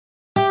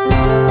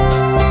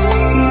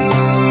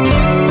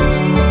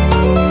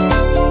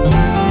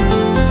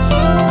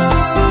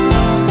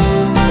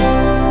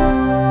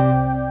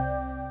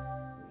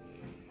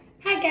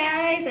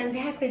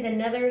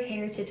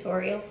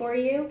tutorial for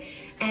you.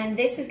 And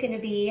this is gonna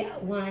be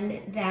one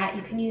that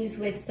you can use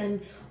with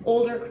some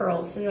older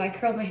curls. So I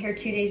curled my hair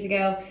 2 days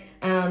ago.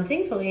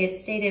 Thankfully it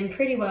stayed in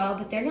pretty well,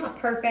 but they're not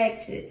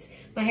perfect.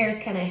 My hair is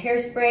kind of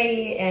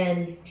hairspray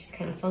and just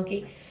kind of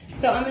funky.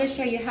 So I'm gonna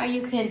show you how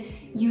you can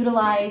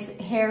utilize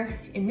hair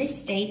in this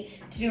state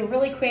to do a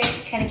really quick,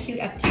 kind of cute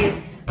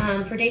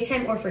updo for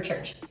daytime or for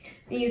church.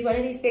 I use one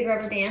of these big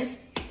rubber bands,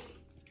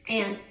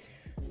 and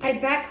I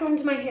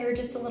backcombed my hair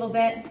just a little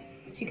bit.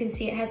 So you can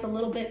see it has a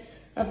little bit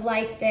of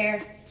life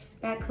there.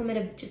 Backcomb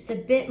it just a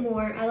bit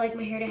more. I like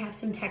my hair to have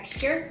some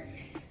texture.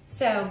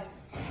 So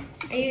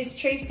I use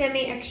Trace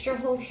Semi Extra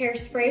Hold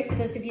Hairspray. For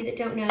those of you that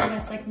don't know,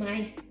 that's like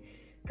my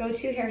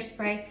go-to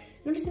hairspray. And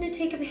I'm just gonna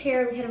take a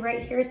hair kind of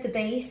right here at the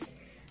base.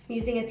 I'm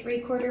using a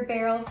 3/4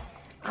 barrel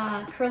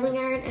curling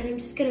iron, and I'm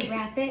just gonna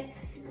wrap it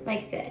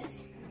like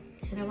this.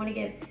 And I wanna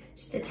give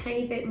just a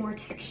tiny bit more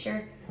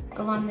texture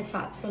along the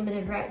top. So I'm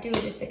gonna do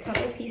just a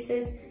couple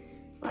pieces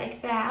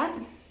like that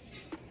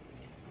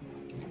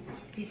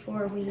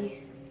before we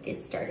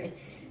get started.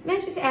 And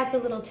that just adds a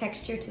little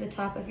texture to the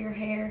top of your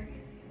hair.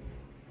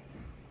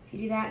 If you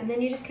do that, and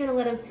then you just kind of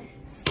let them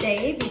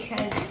stay,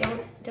 because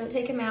don't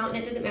take them out, and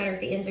it doesn't matter if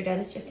the ends are done,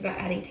 it's just about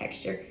adding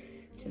texture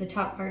to the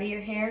top part of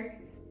your hair.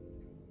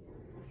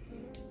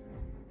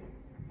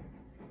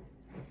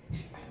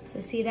 So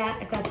see that?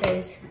 I've got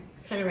those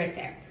kind of right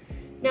there.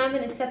 Now I'm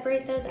gonna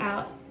separate those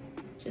out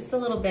just a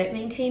little bit,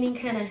 maintaining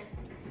kind of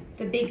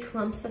the big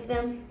clumps of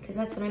them, because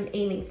that's what I'm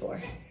aiming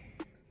for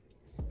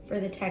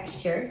the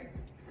texture.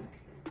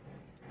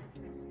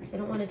 So I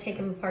don't want to take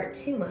them apart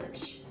too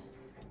much.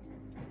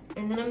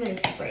 And then I'm gonna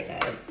spray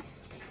those.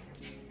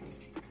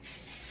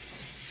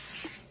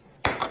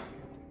 Kind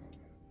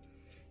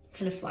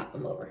of flop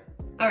them over.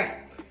 All right,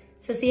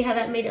 so see how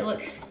that made it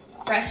look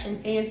fresh and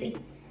fancy?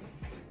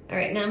 All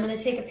right, now I'm gonna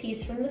take a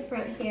piece from the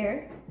front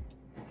here.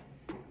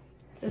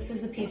 So this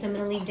is the piece I'm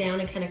gonna leave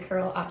down and kind of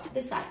curl off to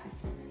the side.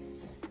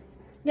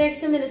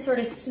 Next, I'm gonna sort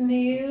of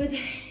smooth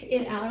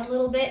it out a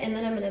little bit, and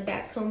then I'm gonna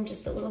backcomb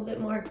just a little bit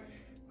more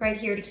right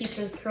here to keep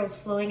those curls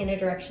flowing in a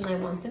direction I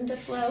want them to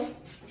flow.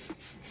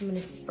 I'm gonna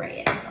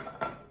spray it.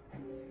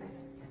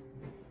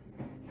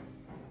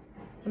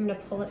 I'm gonna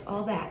pull it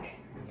all back.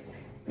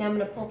 Now I'm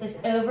gonna pull this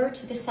over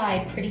to the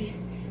side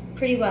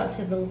pretty well,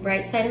 to the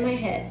right side of my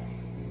head.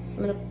 So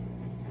I'm gonna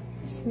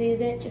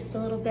smooth it just a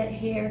little bit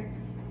here.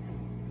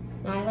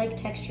 Now I like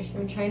texture, so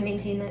I'm gonna try and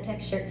maintain that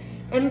texture.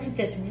 I'm gonna put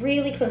this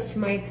really close to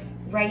my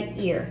right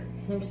ear,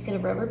 and I'm just gonna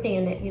rubber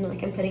band it, you know,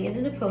 like I'm putting it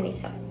in a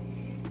ponytail.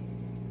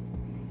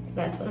 So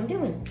that's what I'm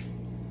doing.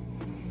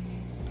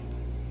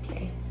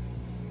 Okay.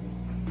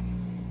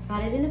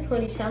 Got it in a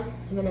ponytail.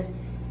 I'm gonna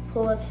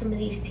pull up some of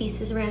these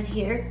pieces around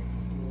here.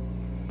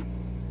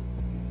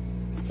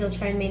 Still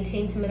try and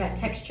maintain some of that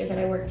texture that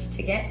I worked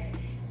to get.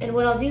 And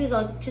what I'll do is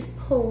I'll just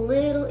pull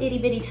little itty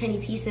bitty tiny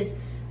pieces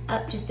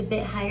up just a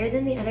bit higher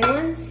than the other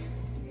ones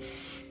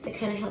to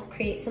kind of help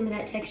create some of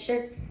that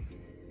texture.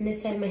 And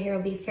this side of my hair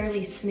will be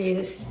fairly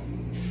smooth.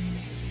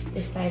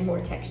 This side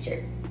more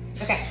textured.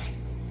 Okay.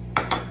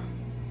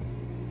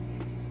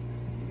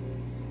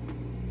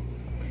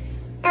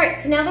 All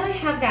right, so now that I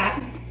have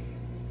that,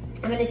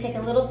 I'm gonna take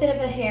a little bit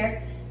of a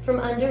hair from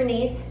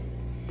underneath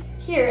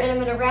here, and I'm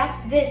gonna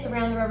wrap this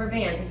around the rubber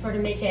band to sort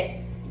of make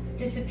it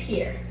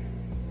disappear.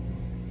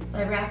 So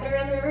I wrap it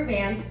around the rubber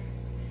band,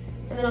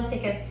 and then I'll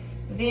take a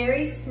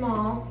very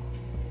small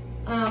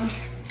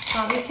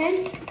bobby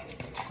pin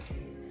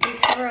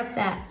and cover up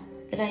that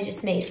I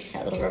just made,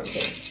 that little rubber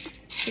band.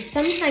 So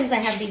sometimes I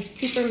have these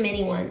super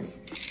mini ones.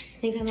 I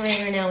think I might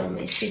run out of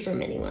my super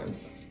mini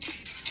ones,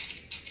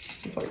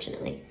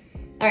 unfortunately.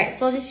 All right,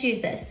 so I'll just use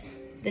this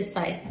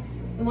size.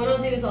 And what I'll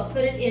do is I'll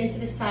put it into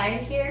the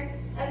side here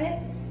of it,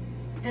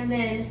 and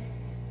then,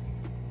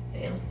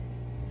 you know,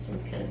 this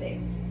one's kind of big.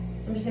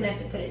 So I'm just gonna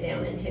have to put it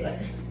down into it.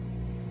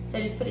 So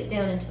I just put it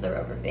down into the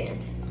rubber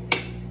band.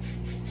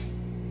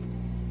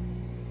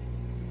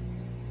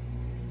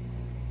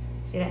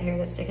 See that hair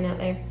that's sticking out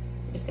there?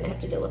 I'm just gonna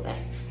have to deal with that.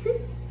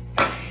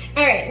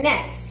 All right,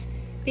 next,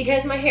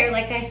 because my hair,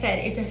 like I said,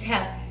 it's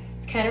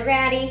kind of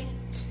ratty.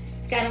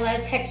 It's got a lot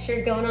of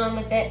texture going on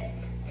with it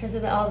because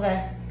of all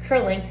the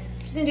curling. I'm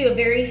just gonna do a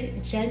very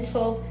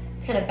gentle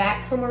kind of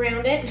back comb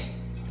around it,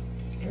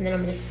 and then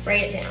I'm gonna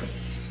spray it down.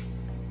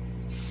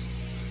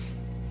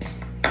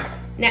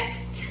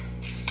 Next,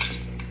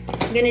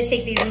 I'm gonna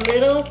take these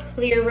little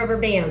clear rubber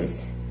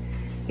bands.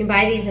 You can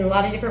buy these in a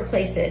lot of different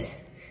places.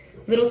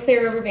 Little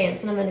clear rubber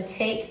bands, and I'm gonna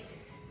take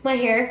my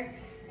hair,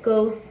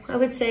 go, I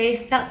would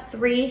say about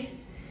 3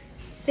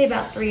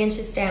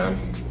 inches down,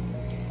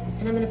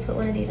 and I'm gonna put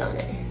one of these on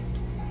it.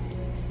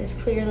 Just this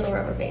clear little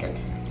rubber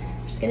band.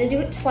 I'm just gonna do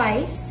it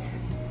twice,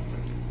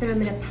 then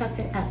I'm gonna puff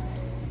it up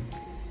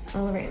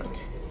all around.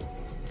 So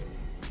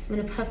I'm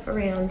gonna puff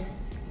around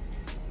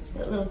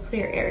that little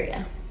clear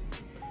area.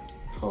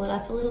 Pull it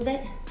up a little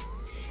bit.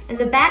 And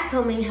the back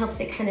combing helps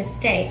it kind of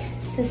stay.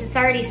 Since it's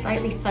already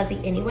slightly fuzzy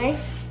anyway,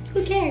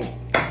 who cares?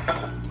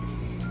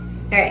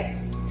 All right,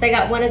 so I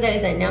got one of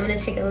those in. Now I'm gonna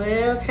take a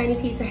little tiny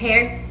piece of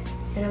hair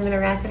and I'm gonna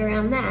wrap it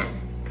around that.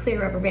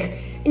 clear rubber band.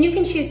 And you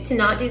can choose to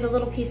not do the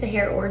little piece of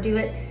hair or do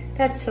it.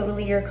 That's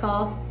totally your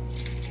call.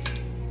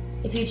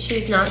 If you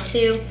choose not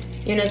to,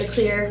 you know, the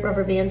clear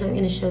rubber bands aren't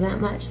gonna show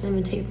that much. So I'm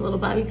gonna take the little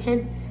bobby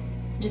pin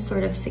and just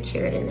sort of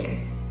secure it in there.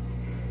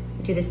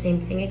 Do the same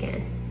thing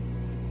again.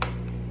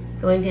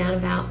 Going down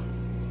about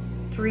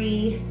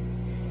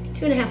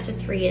 2.5 to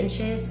 3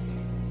 inches.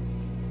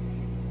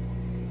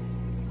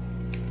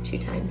 2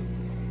 times.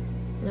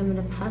 And I'm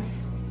gonna puff.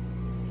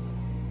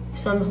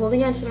 So I'm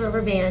holding onto the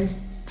rubber band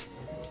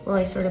while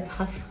I sort of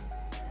puff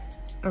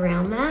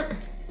around that.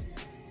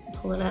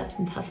 Pull it up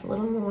and puff a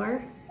little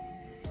more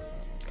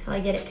until I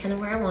get it kind of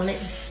where I want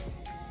it.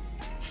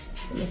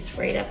 I'm gonna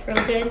spray it up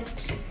real good.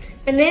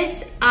 And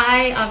this,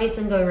 I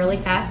obviously am going really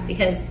fast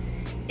because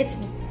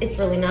it's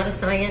really not a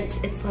science.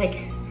 It's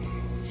like,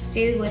 just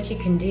do what you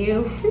can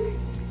do.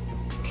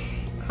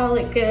 Call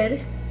it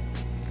good.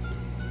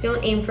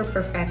 Don't aim for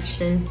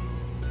perfection.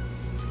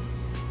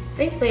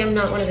 Thankfully, I'm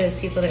not one of those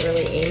people that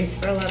really aims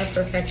for a lot of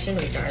perfection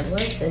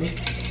regardless, and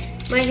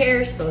my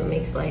hair, so it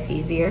makes life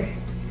easier.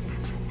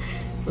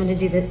 So I'm gonna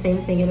do that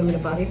same thing and I'm gonna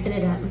bobby pin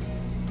it up.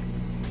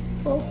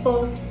 Pull,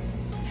 pull.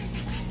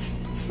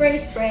 Spray,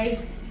 spray.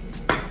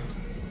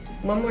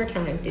 One more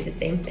time, do the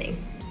same thing.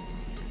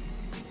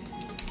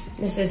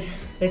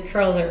 The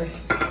curls are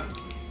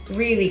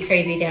really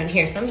crazy down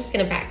here, so I'm just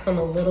gonna back comb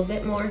a little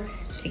bit more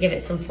to give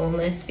it some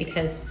fullness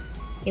because,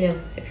 you know,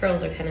 the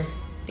curls are kind of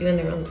doing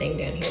their own thing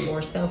down here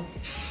more so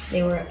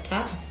they were up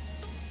top.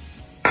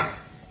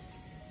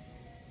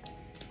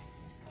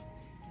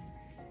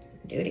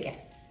 Do it again.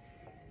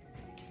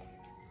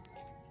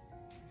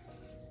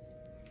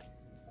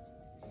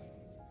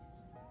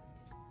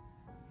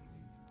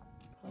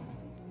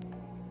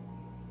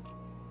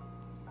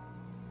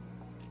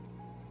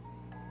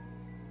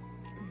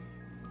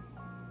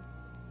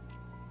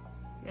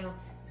 Now,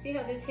 see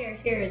how this hair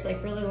here is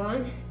like really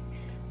long?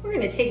 We're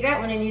gonna take that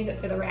one and use it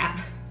for the wrap.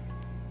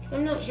 So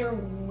I'm not sure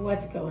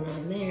what's going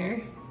on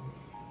there.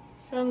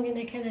 So I'm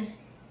gonna kind of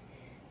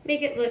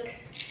make it look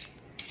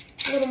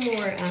a little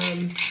more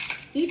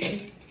even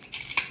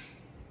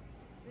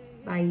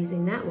by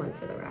using that one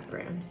for the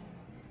wraparound.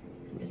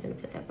 I'm just gonna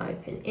put that bobby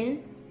pin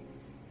in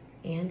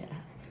and up.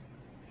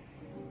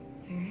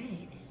 All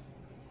right.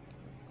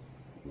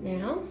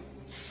 Now,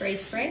 spray,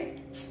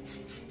 spray.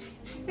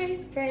 Spray,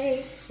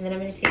 spray. And then I'm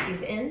gonna take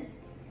these ends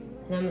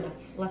and I'm gonna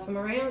fluff them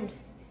around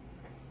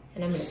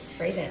and I'm gonna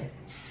spray them.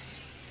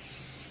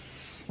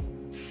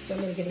 So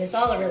I'm gonna give this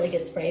all a really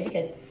good spray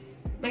because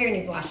my hair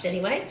needs washed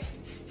anyway.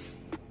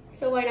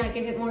 So why not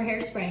give it more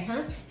hairspray,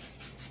 huh?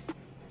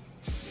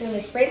 I'm gonna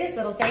spray this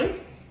little thing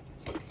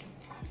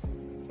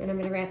and I'm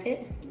gonna wrap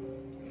it.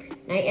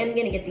 And I am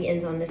gonna get the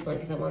ends on this one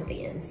because I want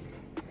the ends.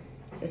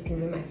 So this is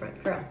gonna be my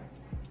front curl.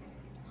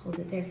 Hold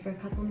it there for a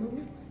couple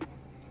moments.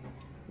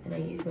 And I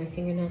use my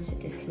fingernail to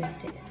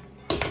disconnect it.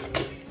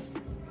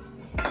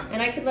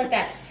 And I could let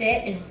that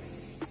sit and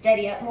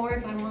steady up more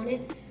if I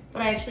wanted,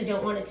 but I actually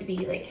don't want it to be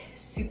like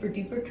super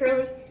duper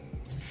curly.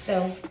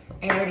 So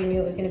I already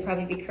knew it was gonna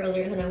probably be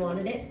curlier than I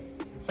wanted it.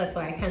 So that's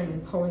why I kind of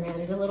been pulling at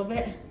it a little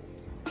bit,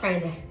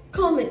 trying to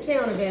calm it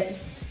down a bit.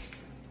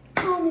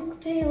 Calm it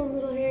down,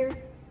 little hair.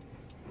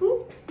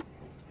 Whoop.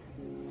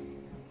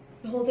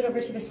 Hold it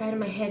over to the side of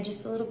my head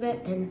just a little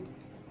bit and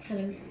kind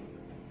of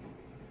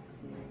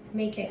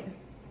make it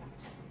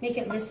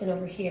listen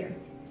over here.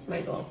 It's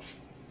my goal.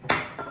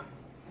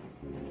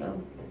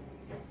 So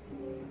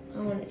I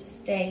want it to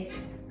stay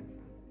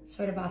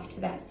sort of off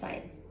to that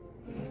side.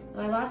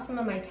 I lost some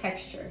of my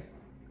texture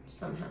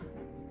somehow.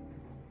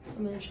 So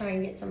I'm gonna try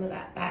and get some of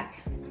that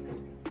back.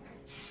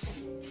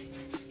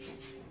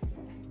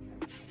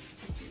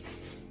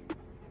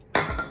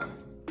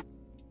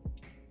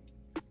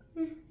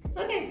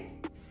 Okay,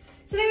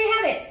 so there we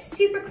have it.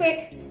 Super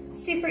quick,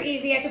 super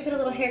easy. I could put a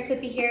little hair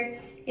clippy here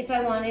if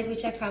I wanted,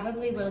 which I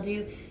probably will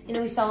do. You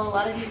know, we sell a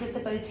lot of these at the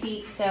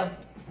boutique, so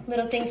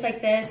little things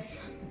like this.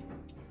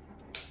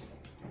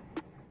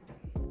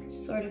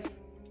 Sort of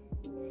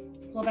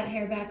pull that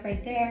hair back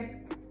right there.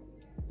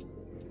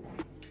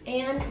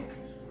 And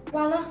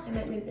voila, I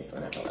might move this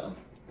one up a little.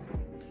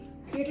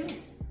 You're done.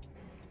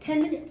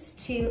 10 minutes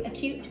to a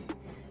cute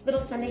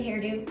little Sunday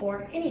hairdo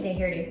or any day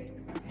hairdo.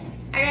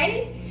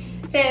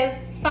 Alrighty? So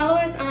follow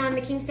us on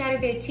the King's Daughter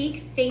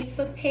Boutique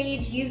Facebook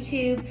page,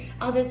 YouTube,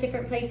 all those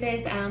different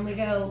places. We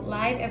go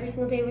live every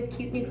single day with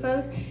cute new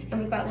clothes, and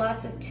we've got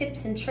lots of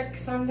tips and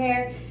tricks on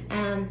there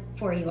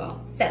for you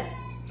all. So,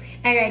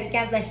 alrighty,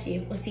 God bless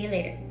you. We'll see you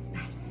later.